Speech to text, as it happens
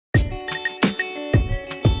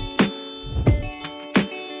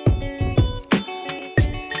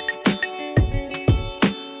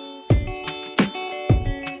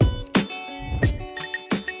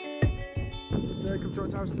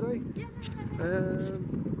today.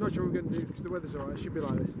 Not sure what we're going to do because the weather's alright. It should be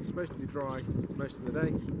like this. It's supposed to be dry most of the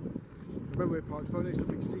day. Remember we're parked quite next to a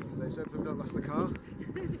big seat today, so hopefully we don't lost the car.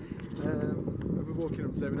 We're walking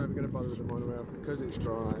up today, we're not even going to bother with the monorail because it's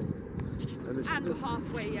dry. And we're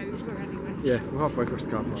halfway over anyway. Yeah, we're halfway across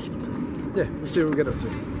the car park. So, yeah, we'll see what we get up to.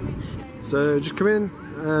 So just come in,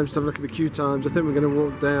 just have a look at the queue times. I think we're going to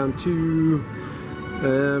walk down to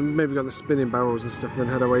maybe got the spinning barrels and stuff, then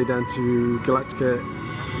head our way down to Galactica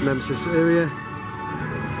Nemesis area.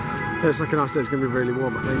 It's like a nice day, it's going to be really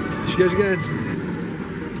warm, I think. She goes again.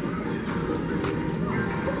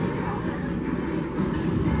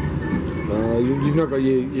 You've not got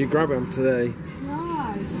your grab amp today.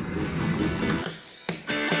 No.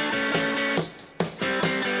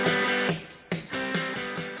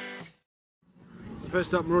 So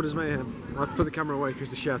first up, Marauders Mayhem. I have to put the camera away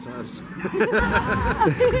because they shout at us.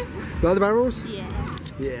 Like the barrels? Yeah.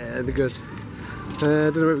 Yeah, they're good.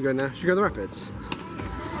 Don't know where we're going now. Should we go to the rapids?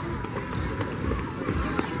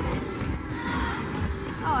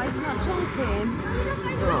 Oh, it's not talking.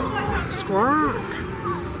 Oh, squawk!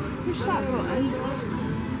 Push that button.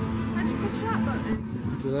 How do you push that button?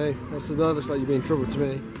 I don't know. That looks like you're being in trouble to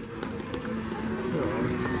me. Oh,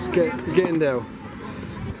 you're getting down.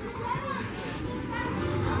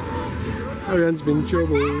 Arianne's been in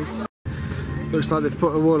troubles. Looks like they've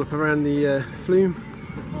put a wall up around the flume.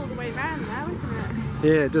 All the way around now, isn't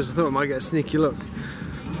it? Yeah, it does. I thought I might get a sneaky look.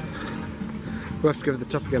 We'll have to go over the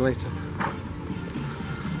top again later.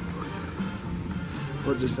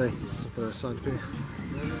 What does it say? Something outside up here.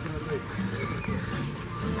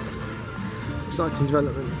 Exciting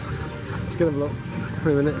development. Let's get a vlog.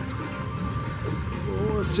 Wait a minute.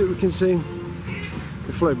 Oh, let's see what we can see.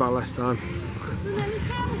 They flew by last time.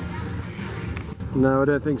 No, I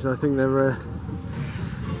don't think so. I think they're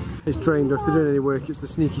it's drained, or if they're doing any work, it's the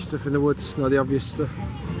sneaky stuff in the woods, not the obvious stuff.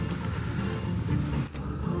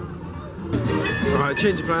 Alright,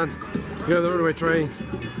 change of plan. Go the runaway train.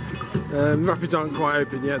 Rapids aren't quite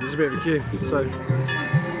open yet, there's a bit of a queue, so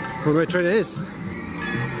runaway train it is.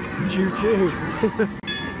 Choo choo.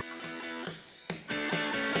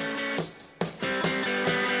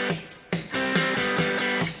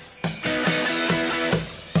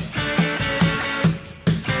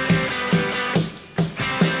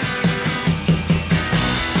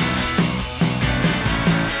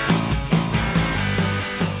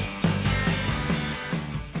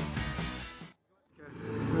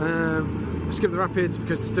 Skip the rapids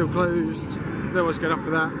because they're still closed. Don't know what's going off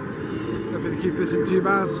for that. Hopefully the queue for this isn't too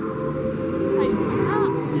bad.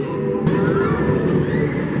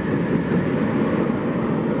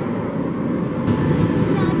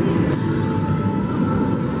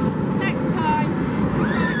 Next time.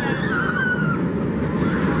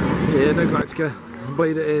 Yeah, no Galactica. I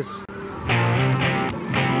believe it is. It's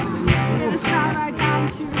going to start right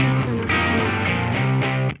down to Eton.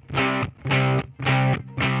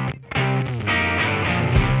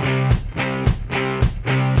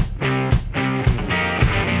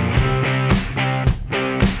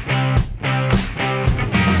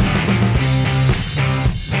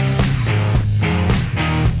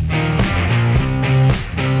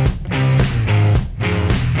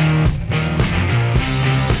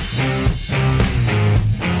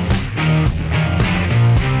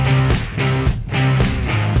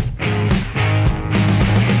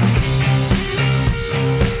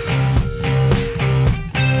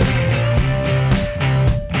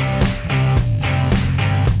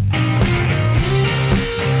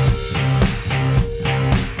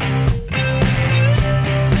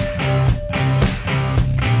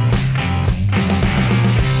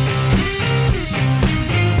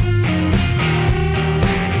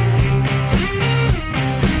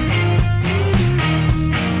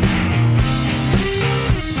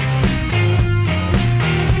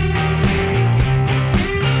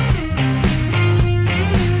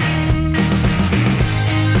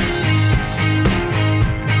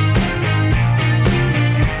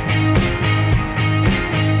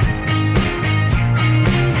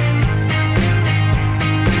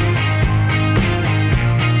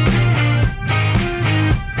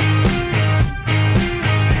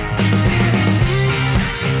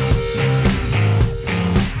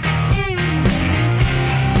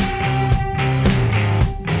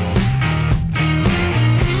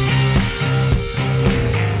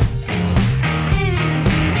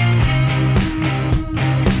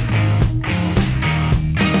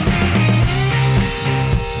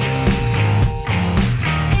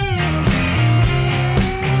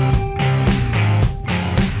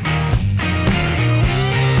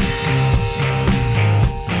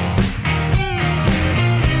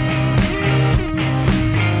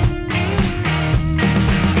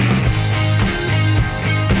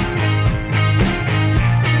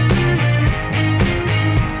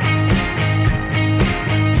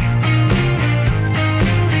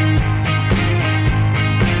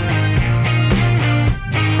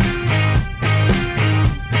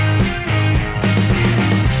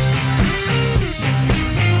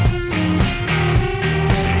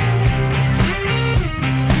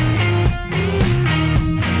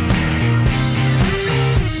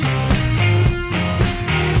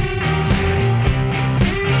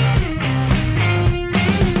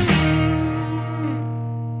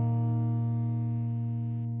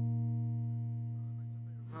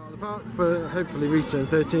 hopefully return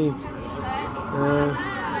 13.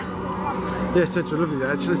 Yeah, it's such a lovely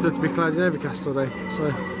day actually. It's meant to be cloudy and overcast all day,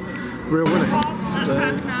 so real winner. So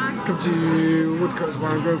come to Woodsman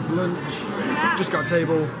Bar Grill for lunch. Just got a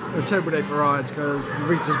terrible day for rides because the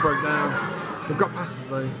Rita's broke down. We've got passes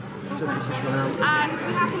though, so we can fish one out. And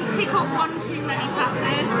we happened to pick up one too many passes.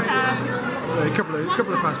 A couple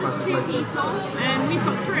of fast passes later. And we've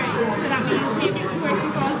got 3, so that means we're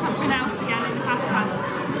working for something else again in the fast pass.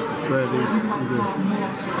 So these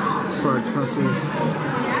priority passes.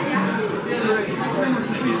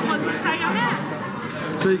 What's it say on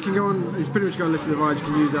it? So you can go on, it's pretty much got a list of the rides you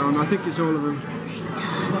can use that on. I think it's all of them.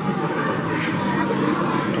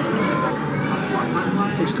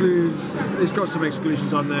 Excludes, it's got some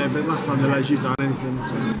exclusions on there, but last time they let us use it on anything.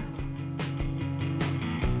 So.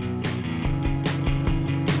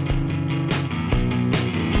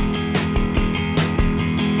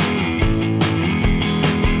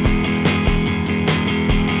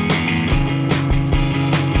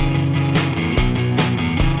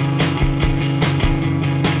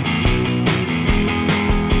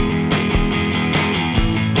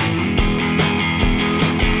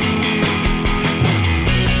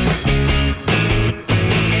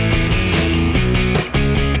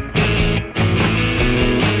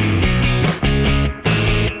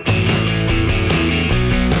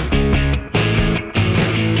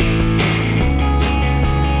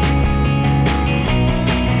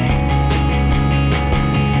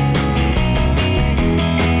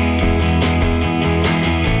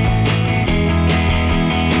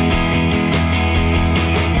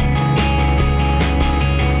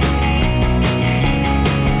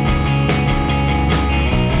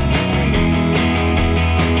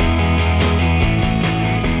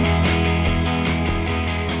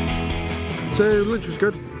 So lunch was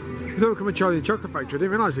good. We thought we'd come and Charlie the Chocolate Factory. I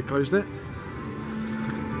didn't realise they closed it.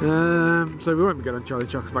 So we won't be going on Charlie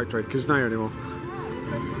the Chocolate Factory because it's not here anymore.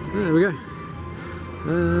 There we go.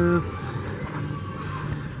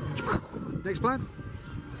 Next plan?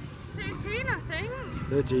 13, I think.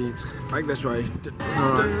 13. Back this way.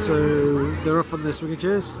 Alright, so they're off on the swinging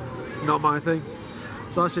chairs. Not my thing.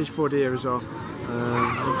 So I say 4D here as well.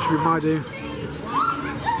 Which we might do.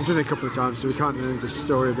 We've done it a couple of times, so we can't know the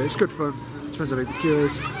story, but it's good fun. Depends how big the queue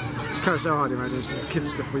is. It's carousel harding around. There's some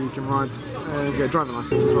kids stuff where you can ride, get a driving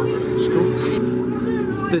license as well, which is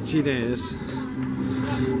cool. 13 years.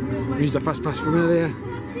 We used our fast pass from earlier.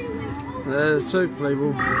 So hopefully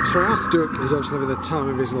so our duck is obviously having the time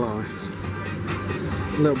of his life.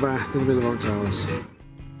 A little bath in the middle of Alton Towers.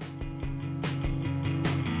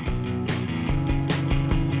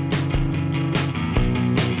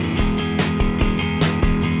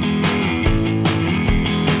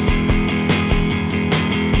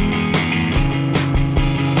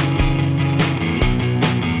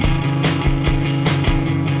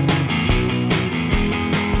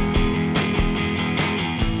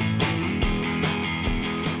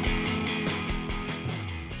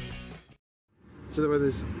 So the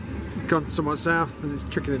weather's gone somewhat south and it's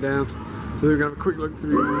tricking it down. So we're going to have a quick look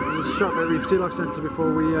through the Sharkbait Reef Sealife Centre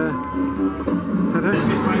before we head home.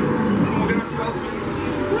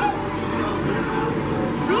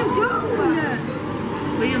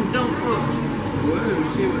 Liam, don't touch. Whoa,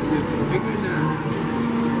 see what you're figuring now.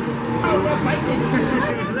 Oh,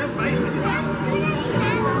 they're biting.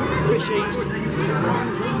 Fishies.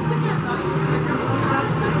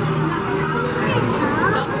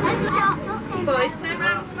 Boys, turn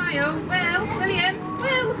around and smile. Well, William.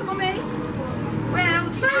 Well, look at mummy.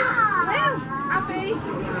 Well, smile. Well, happy.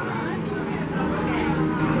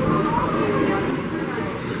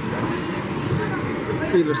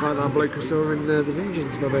 He looks like that bloke we saw in the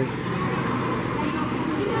Vengeance movie.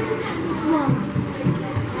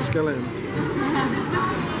 Skeleton.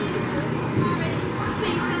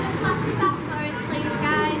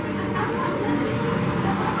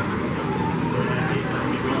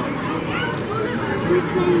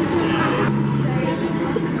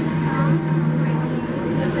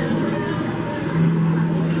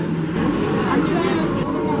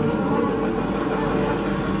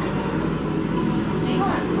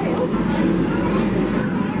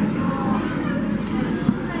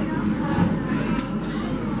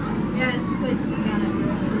 Yes, please.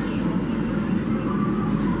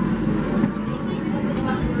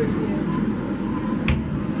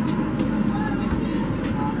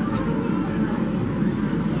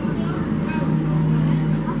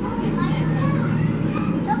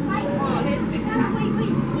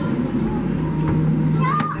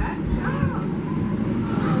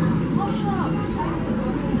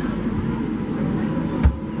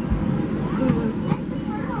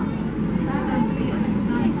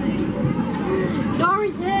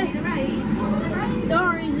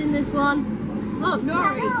 on. Look,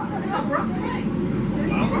 Nori.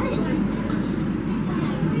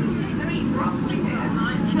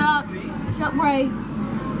 Shark. Shark Ray.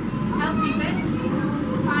 Healthy fit.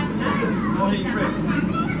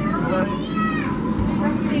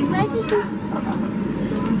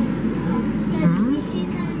 Where did you see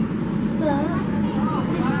that? Look.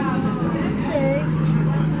 2,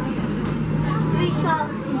 3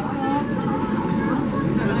 sharks.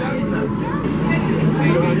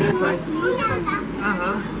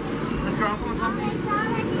 Let's go up on top.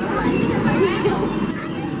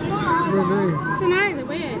 Really? I don't know, they're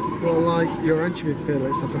weird. Well, like your anchovy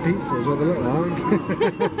fillets off a pizza is what they look like.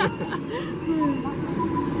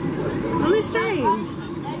 Are they strange?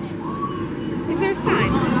 Is there a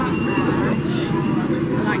sign?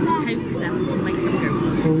 I like to poke them to make them go.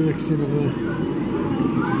 Oh, you can see them there.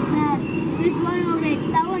 There's one of it.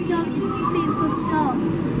 That one's obviously being puffed up.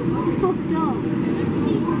 It's puffed up.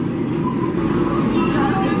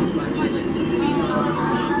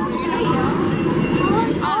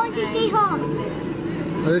 I want to see horse.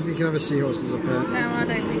 I don't think you can have a seahorse as a pet. No, I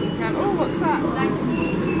don't think you can. Oh, what's that?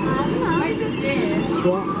 It's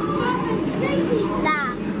what?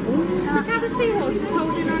 That. Look how the seahorse is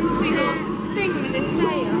holding on to the thing with his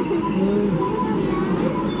tail.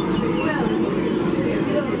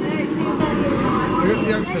 We got to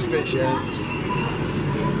the octopus bits yet.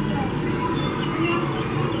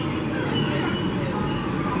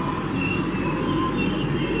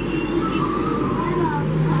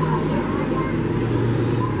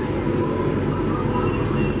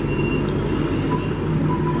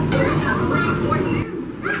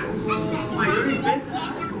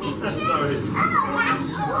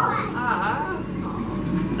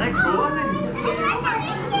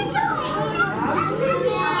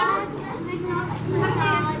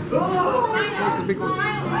 What's the big one?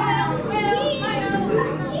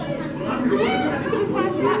 Look at the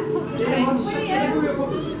size of that pufferfish.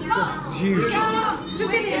 It's huge.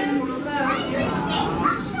 Look at him.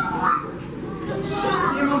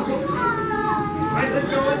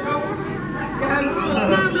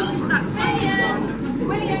 Now look at that spotted one.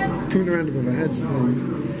 Coming around above our heads, I think.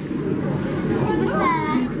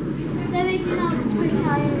 There is an octopus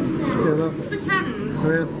tire. Yeah, that's. Pretend. Oh,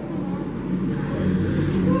 yeah.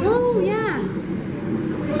 Oh, yeah.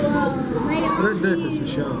 I don't know if it's a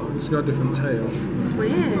shark. It's got a different tail. It's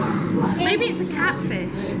weird. Maybe it's a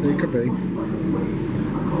catfish. It could be.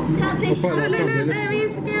 Catfish. Quite a lot of fun, Look, there he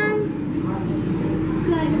is again.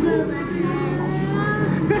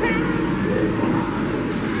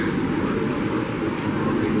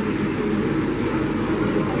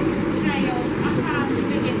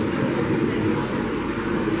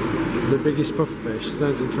 The biggest pufferfish.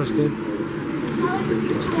 Sounds interesting.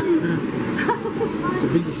 It's a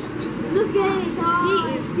beast. Look at it. He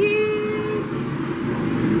is huge.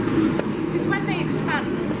 Because when they expand,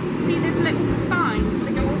 see the little spines,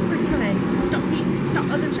 they go all prickly. Stop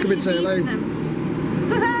other fish come and say hello. eating them.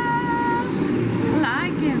 I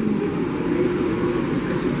like him.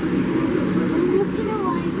 I'm looking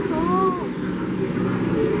away.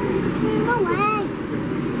 Move away.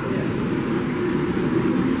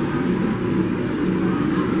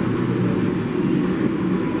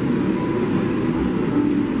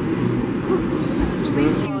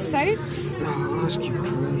 Soaps? Oh, that's cute,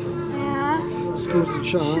 Troy. Yeah. Schools to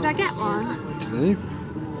sharks. Should I get one? I don't know.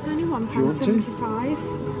 It's only you want to. £1.75.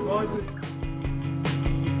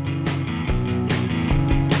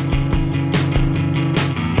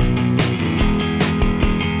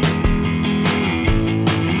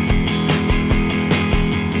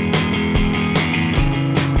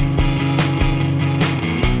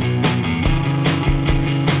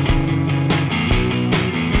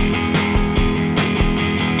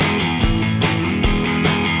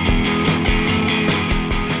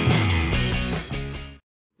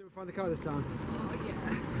 Find the car this time.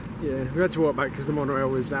 Yeah, we had to walk back because the monorail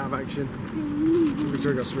was out of action.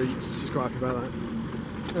 Victoria got sweets, she's quite happy about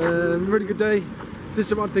that. Really good day. Did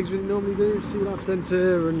some odd things we didn't normally do. Sealife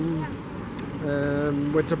Centre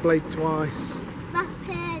and went to Blake twice.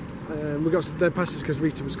 We got some dead passes because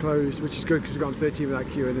Rita was closed, which is good because we got on 13 without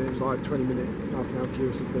queuing and it was like 20-minute, half an hour queue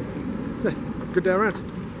or something. So, good day around.